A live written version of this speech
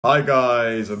Hi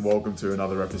guys, and welcome to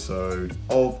another episode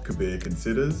of Kabir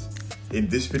Considers. In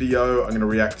this video, I'm going to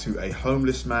react to a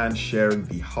homeless man sharing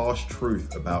the harsh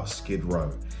truth about Skid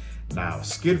Row. Now,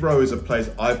 Skid Row is a place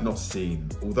I've not seen,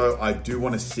 although I do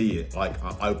want to see it. Like,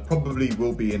 I probably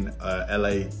will be in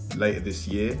LA later this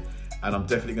year, and I'm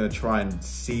definitely going to try and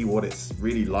see what it's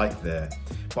really like there.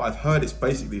 But I've heard it's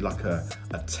basically like a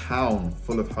town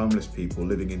full of homeless people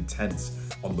living in tents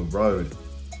on the road.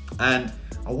 And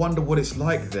I wonder what it's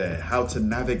like there, how to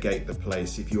navigate the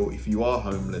place if you are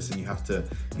homeless and you have to,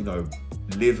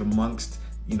 live amongst,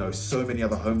 so many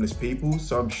other homeless people.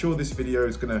 So I'm sure this video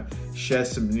is gonna shed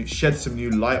some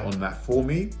new light on that for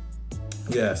me.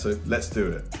 Yeah, so let's do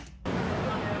it.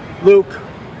 Luke,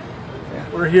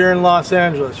 we're here in Los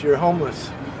Angeles. You're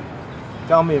homeless.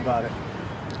 Tell me about it.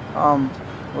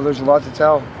 Well, there's a lot to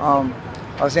tell.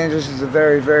 Los Angeles is a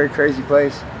very, very crazy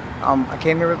place. I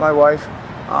came here with my wife.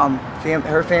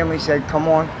 Her family said, come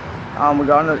on. We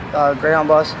got on a Greyhound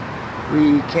bus.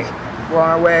 We're on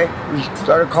our way. We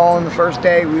started calling the first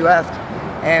day. We left,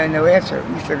 and no answer.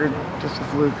 We figured just a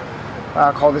fluke.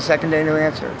 Called the second day, no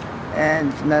answer.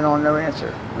 And from then on, no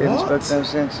answer. We haven't spoken to them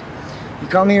since. You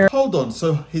come here. Hold on,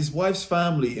 so his wife's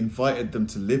family invited them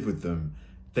to live with them.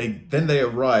 Then they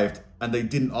arrived and they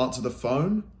didn't answer the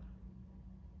phone?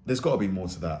 There's got to be more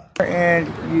to that. And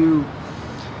you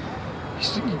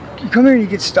come here and you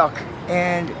get stuck,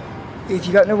 and if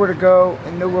you got nowhere to go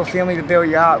and no real family to bail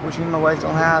you out, which me and my wife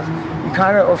don't have, you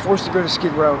kind of are forced to go to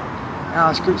Skid Row.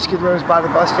 Skid Row is by the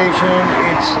bus station.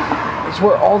 It's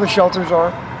where all the shelters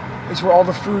are. It's where all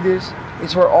the food is.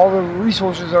 It's where all the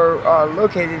resources are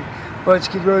located. But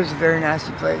Skid Row is a very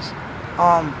nasty place. Go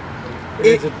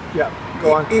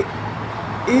on.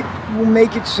 It will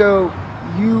make it so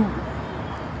you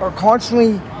are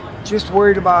constantly just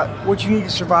worried about what you need to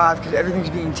survive because everything's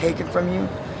being taken from you.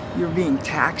 You're being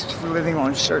taxed for living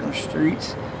on certain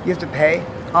streets. You have to pay.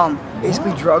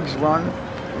 Basically, drugs run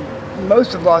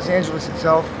most of Los Angeles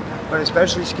itself, but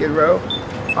especially Skid Row.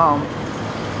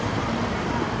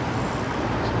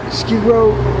 Skid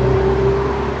Row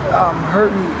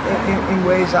hurt me in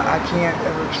ways I can't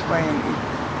ever explain.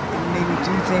 It made me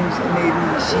do things. It made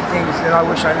me see things that I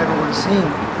wish I never would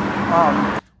have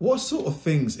seen. What sort of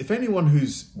things, if anyone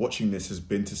who's watching this has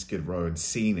been to Skid Row and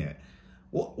seen it,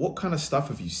 what kind of stuff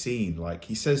have you seen? Like,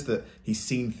 he says that he's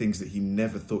seen things that he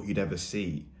never thought he'd ever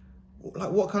see.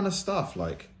 Like, what kind of stuff?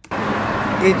 Like,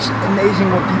 it's amazing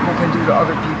what people can do to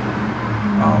other people.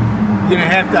 You're gonna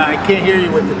have to, I can't hear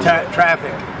you with the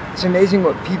traffic. It's amazing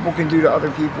what people can do to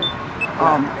other people.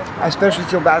 I especially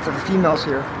feel bad for the females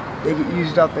here. They get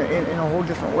used up in a whole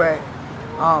different way.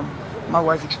 My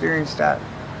wife experienced that.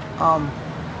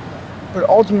 But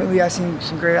ultimately, I've seen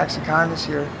some great acts of kindness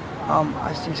here.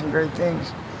 I've seen some great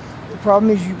things. The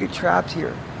problem is you get trapped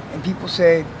here, and people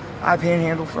say, I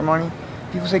panhandle for money.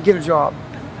 People say, get a job.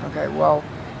 Okay, well,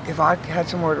 if I had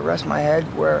somewhere to rest my head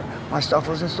where my stuff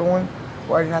wasn't stolen,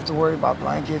 where I didn't have to worry about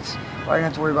blankets, where I didn't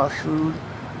have to worry about food,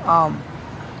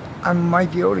 I might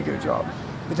be able to get a job.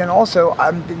 But then also,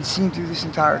 I've been seen through this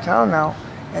entire town now,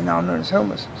 and now I'm known as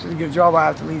homeless. So to get a job, I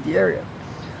have to leave the area.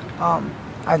 I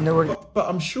have nowhere to... But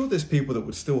I'm sure there's people that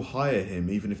would still hire him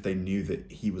even if they knew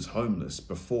that he was homeless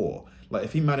before. Like,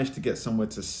 if he managed to get somewhere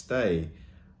to stay,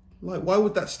 like, why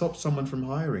would that stop someone from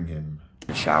hiring him?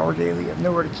 Shower daily, I have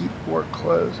nowhere to keep work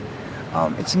clothes.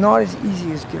 It's not as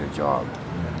easy as get a job,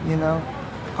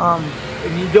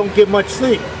 And you don't get much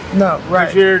sleep. No,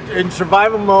 right. Because you're in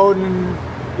survival mode, and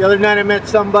the other night I met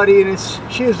somebody and his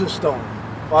shoes were stolen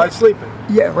while I was sleeping.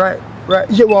 Yeah, right.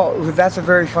 Yeah, well, that's a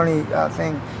very funny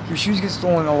thing. Your shoes get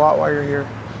stolen a lot while you're here.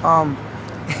 And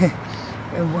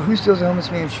who steals a homeless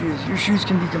man's shoes? Your shoes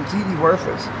can be completely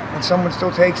worthless, and someone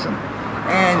still takes them.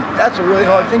 And that's a really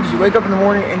hard thing, because you wake up in the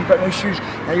morning and you've got no shoes.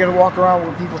 Now you got to walk around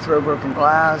where people throw broken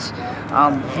glass,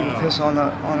 people piss on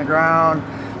the ground,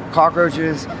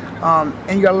 cockroaches,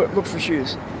 and you got to look for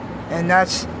shoes. And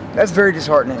that's very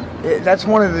disheartening. That's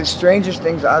one of the strangest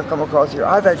things I've come across here.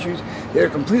 I've had shoes that are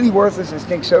completely worthless and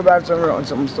stink so bad somewhere, and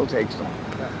someone still takes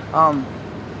them.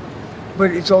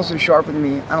 But it's also sharpened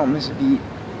me. I don't miss a beat.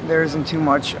 There isn't too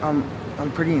much.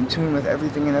 I'm pretty in tune with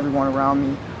everything and everyone around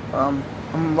me. I'm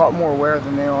a lot more aware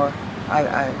than they are,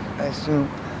 I assume.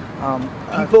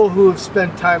 People who have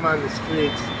spent time on the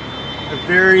streets are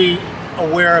very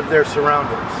aware of their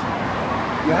surroundings.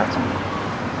 You have to.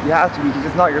 You have to, because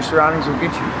if not, your surroundings will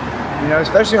get you.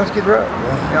 Especially on Skid Row.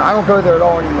 I don't go there at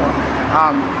all anymore.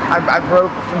 I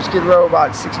broke from Skid Row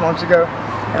about 6 months ago,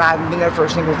 and I haven't been there for a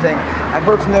single thing. I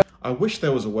broke from there. I wish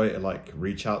there was a way to, like,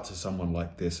 reach out to someone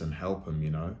like this and help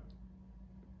him,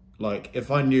 Like,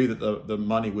 if I knew that the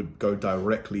money would go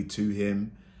directly to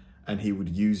him and he would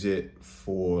use it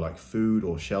for like food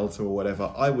or shelter or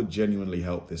whatever, I would genuinely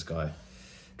help this guy.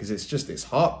 Because it's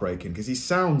heartbreaking, because he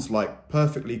sounds like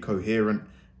perfectly coherent,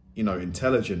 you know,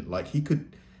 intelligent. Like he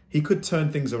could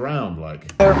turn things around.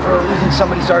 Like, for a reason,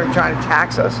 somebody started trying to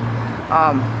tax us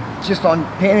just on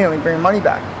panhandling, bringing money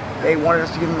back. They wanted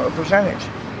us to give them a percentage,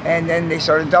 and then they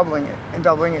started doubling it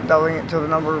until the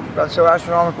number got so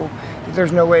astronomical that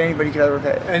there's no way anybody could ever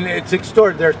pay it. And it's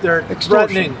extort. They're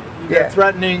threatening. They're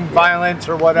threatening violence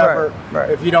or whatever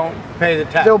if you don't pay the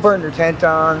tax. They'll burn your tent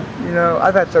down. You know,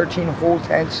 I've had 13 whole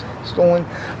tents stolen.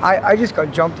 I just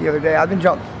got jumped the other day. I've been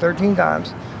jumped 13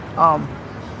 times,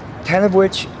 10 of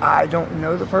which I don't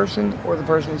know the person, or the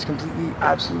person is completely,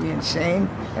 absolutely insane,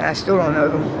 and I still don't know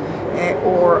them.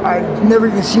 Or I've never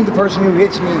even seen the person who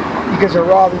hits me because they're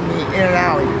robbing me in an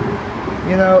alley.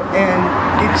 You know, and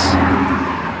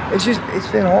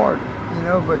it's been hard, you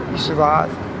know, but you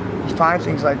survive. You find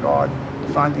things like God,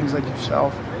 you find things like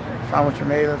yourself, you find what you're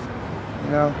made of, you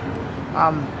know.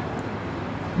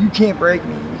 You can't break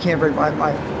me, you can't break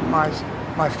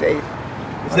my faith.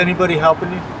 Is anybody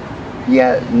helping you?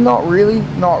 Yeah, not really.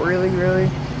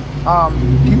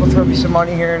 People throw me some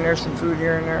money here and there, some food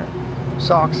here and there,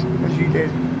 socks, as you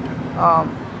did.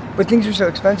 But things are so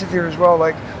expensive here as well,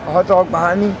 like a hot dog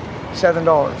behind me, $7.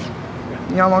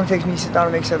 You know how long it takes me to sit down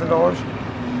and make $7?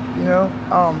 You know,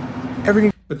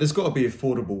 everything. But there's got to be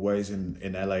affordable ways in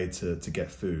LA to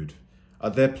get food. Are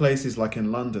there places like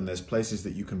in London, there's places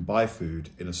that you can buy food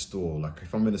in a store? Like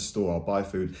if I'm in a store, I'll buy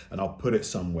food and I'll put it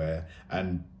somewhere,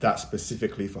 and that's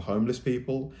specifically for homeless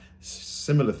people.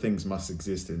 Similar things must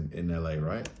exist in LA,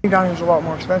 right? Down here's a lot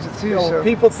more expensive too. So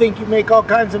people think you make all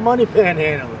kinds of money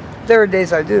panhandling. There are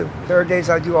days I do. There are days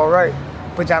I do all right.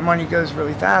 But that money goes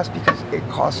really fast because it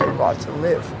costs a lot to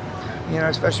live. You know,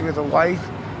 especially with a wife,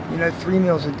 you know, 3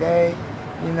 meals a day.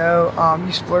 You know,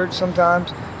 you splurge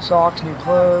sometimes, socks, new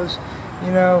clothes.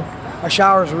 You know, a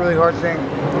shower is a really hard thing.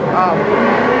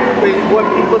 What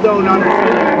people don't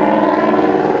understand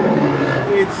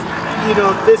is, you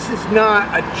know, this is not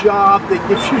a job that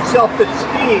gives you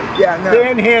self-esteem. Yeah, no.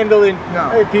 Panhandling, no.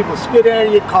 Hey, people spit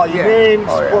at you, call you names,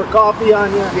 pour coffee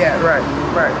on you. Yeah, right.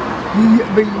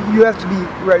 But you have to be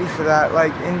ready for that.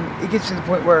 Like, and it gets to the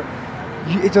point where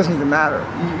it doesn't even matter.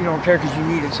 You don't care because you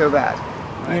need it so bad.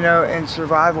 You know, and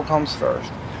survival comes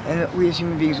first. And we as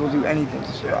human beings will do anything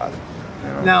to survive. You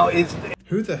know? Now,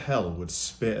 who the hell would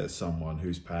spit at someone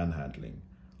who's panhandling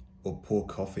or pour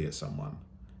coffee at someone?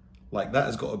 Like, that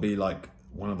has got to be like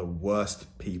one of the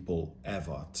worst people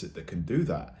ever that can do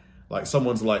that. Like,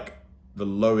 someone's like the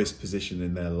lowest position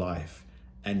in their life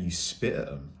and you spit at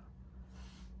them.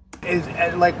 Is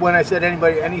like when I said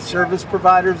anybody, any service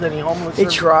providers, any homeless? They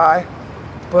try,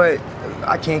 but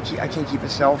I can't keep a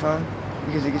cell phone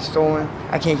because it gets stolen.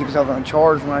 I can't keep a cell phone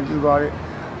charged when I do got it.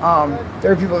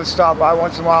 There are people that stop by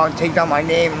once in a while and take down my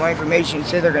name and my information and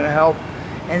say they're going to help,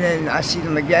 and then I see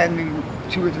them again maybe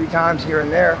 2 or 3 times here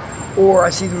and there, or I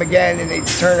see them again and they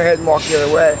turn their head and walk the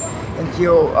other way and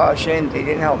feel ashamed that they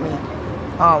didn't help me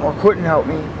or couldn't help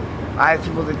me. I have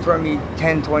people that throw me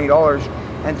 $10, $20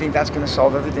 and think that's going to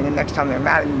solve everything, and next time they're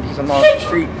mad at me because I'm not off the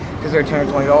street because they're $10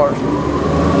 or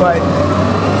 $20. But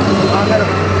I'm at a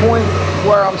point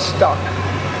where I'm stuck.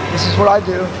 This is what I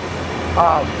do.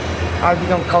 I've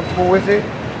become comfortable with it.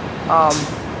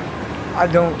 I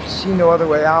don't see no other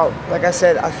way out. Like I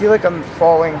said, I feel like I'm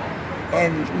falling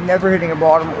and never hitting a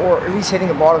bottom, or at least hitting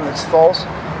a bottom that's false.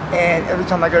 And every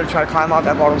time I go to try to climb out,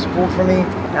 that bottom's pulled from me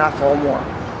and I fall more.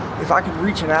 If I could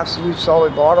reach an absolute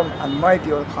solid bottom, I might be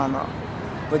able to climb out.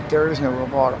 But there is no real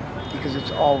bottom because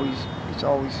it's always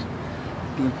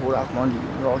being pulled out from under you.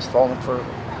 You're always falling further.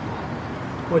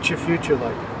 What's your future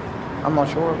like? I'm not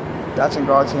sure. That's in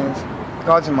God's hands.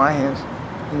 God's in my hands,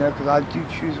 you know, because I do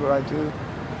choose what I do,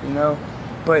 you know.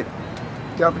 But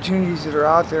the opportunities that are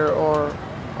out there are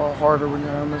harder when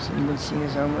you're homeless and you've been seen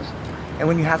as homeless. And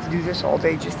when you have to do this all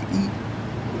day just to eat,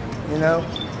 you know.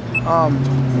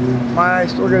 My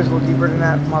story goes a little deeper than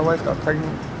that. My wife got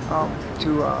pregnant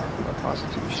to a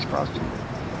prostitute. She's a prostitute.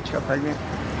 She got pregnant.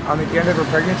 At the end of her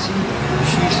pregnancy,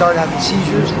 she started having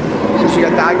seizures. So she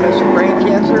got diagnosed with brain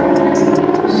cancer.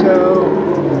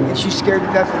 And she's scared to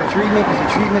death of the treatment because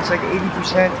the treatment's like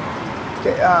 80%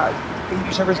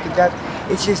 risk of death.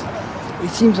 It's just, it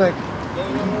seems like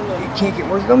it can't get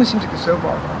worse. It almost seems like a soap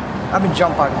opera. I've been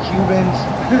jumped by the Cubans.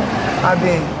 I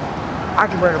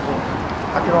can write a book.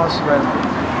 I can honestly write a book.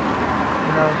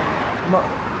 You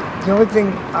know, the only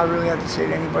thing I really have to say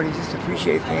to anybody is just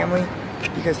appreciate family,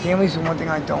 because family is the one thing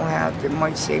I don't have that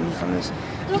might save me from this.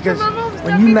 Because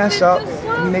when you mess up,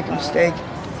 when you make a mistake,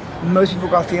 most people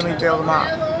got family to bail them out.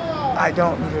 I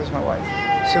don't, neither does my wife.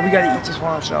 So we got to eat this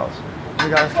one ourselves. We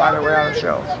got to find our way out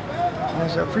ourselves. And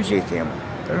so appreciate family.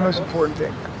 They're the most important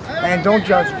thing. And don't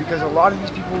judge, because a lot of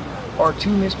these people are 2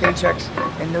 missed paychecks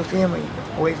and no family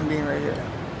away from being right here.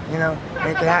 You know, and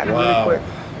it can happen really quick.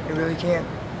 It really can.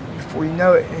 Before you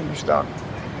know it, and you're stuck.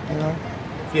 You know.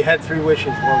 If you had 3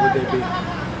 wishes, what would they be?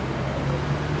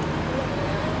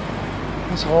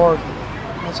 It's hard.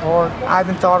 It's hard. I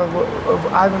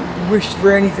haven't wished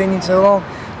for anything in so long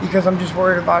because I'm just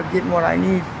worried about getting what I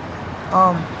need.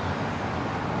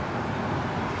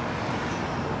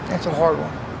 That's a hard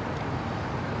one.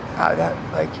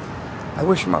 I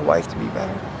wish for my wife to be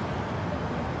better.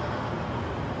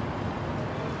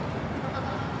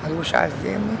 I wish I had a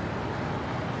family.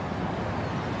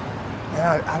 And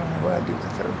I don't know what I'd do with the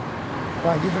 3rd. Well,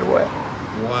 I'd give it away.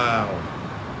 Wow.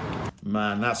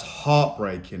 Man, that's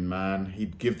heartbreaking, man.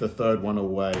 He'd give the 3rd one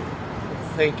away.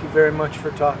 Thank you very much for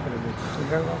talking to me. You're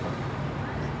very welcome.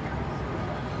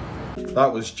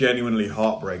 That was genuinely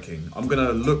heartbreaking. I'm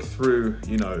gonna look through,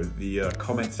 you know, the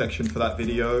comment section for that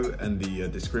video and the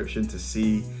description to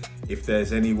see if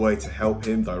there's any way to help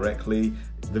him directly.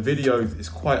 The video is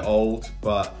quite old,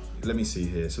 but let me see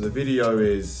here. So the video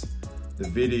is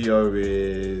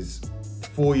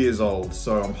 4 years old,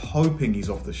 so I'm hoping he's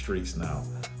off the streets now.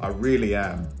 I really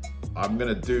am. I'm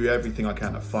gonna do everything I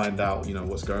can to find out, you know,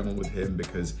 what's going on with him,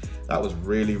 because that was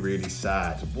really, really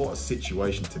sad. What a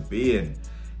situation to be in.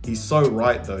 He's so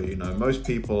right though, you know, most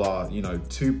people are, you know,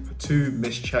 two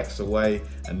missed checks away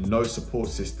and no support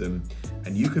system,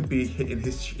 and you could be in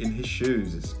his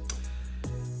shoes.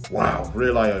 Wow,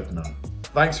 real eye opener.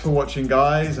 Thanks for watching,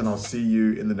 guys, and I'll see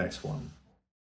you in the next one.